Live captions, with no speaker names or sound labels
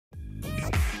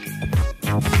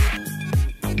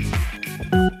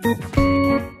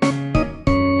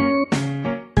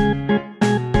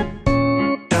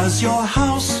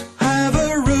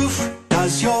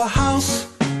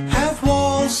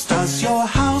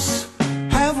house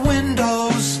have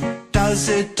windows? Does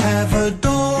it have a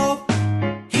door?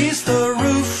 Here's the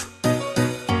roof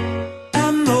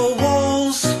and the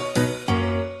walls.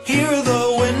 Here are the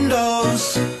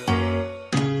windows,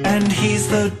 and here's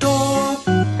the door.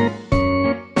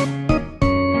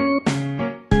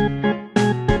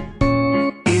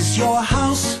 Is your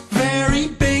house very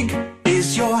big?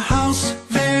 Is your house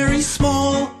very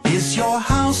small? Is your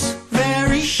house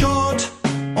very short?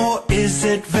 Or is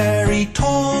it very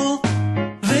tall?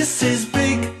 This is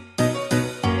big.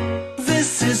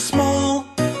 This is small.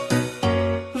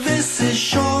 This is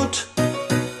short.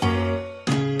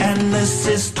 And this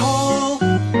is tall.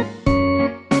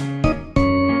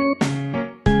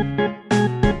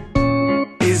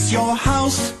 Is your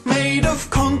house made of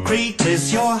concrete?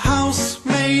 Is your house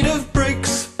made of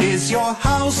bricks? Is your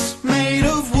house made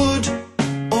of wood?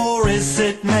 Or is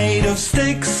it made of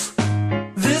sticks?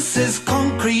 This is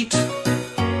concrete.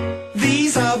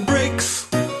 These are bricks.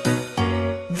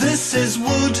 This is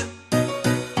wood.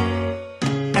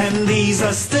 And these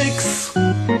are sticks.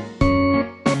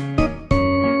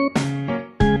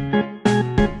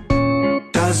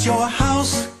 Does your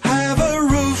house have a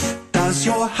roof? Does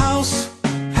your house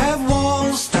have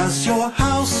walls? Does your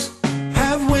house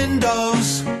have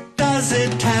windows? Does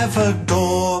it have a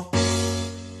door?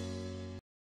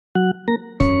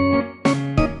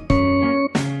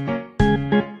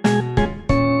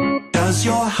 Does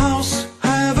your house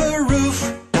have a roof?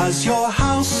 Does your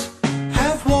house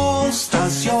have walls?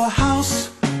 Does your house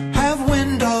have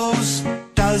windows?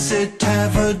 Does it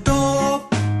have a door?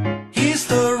 Here's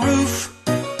the roof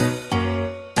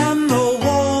and the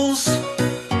walls.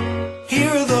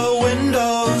 Here are the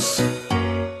windows,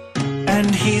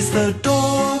 and here's the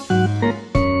door.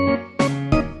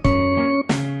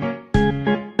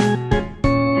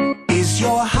 Is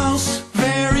your house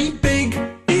very big?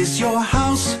 Is your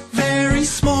house very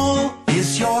small?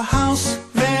 Is your house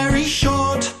very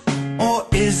short? Or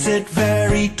is it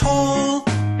very tall?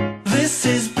 This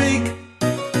is big.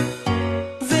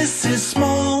 This is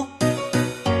small.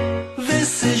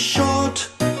 This is short.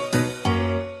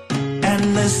 And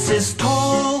this is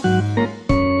tall.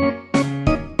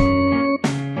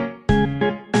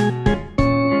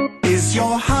 Is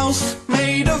your house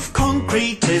made of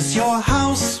concrete? Is your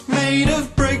house made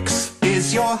of bricks?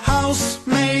 Is your house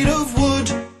made of wood?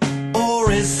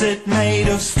 Or is it made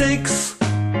of sticks?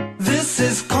 This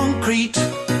is concrete.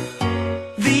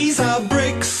 These are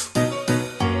bricks.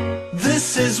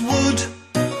 This is wood.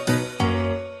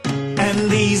 And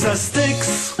these are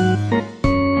sticks.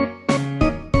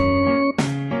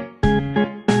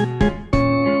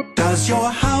 Does your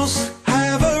house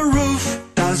have a roof?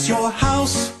 Does your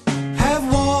house have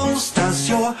walls? Does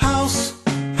your house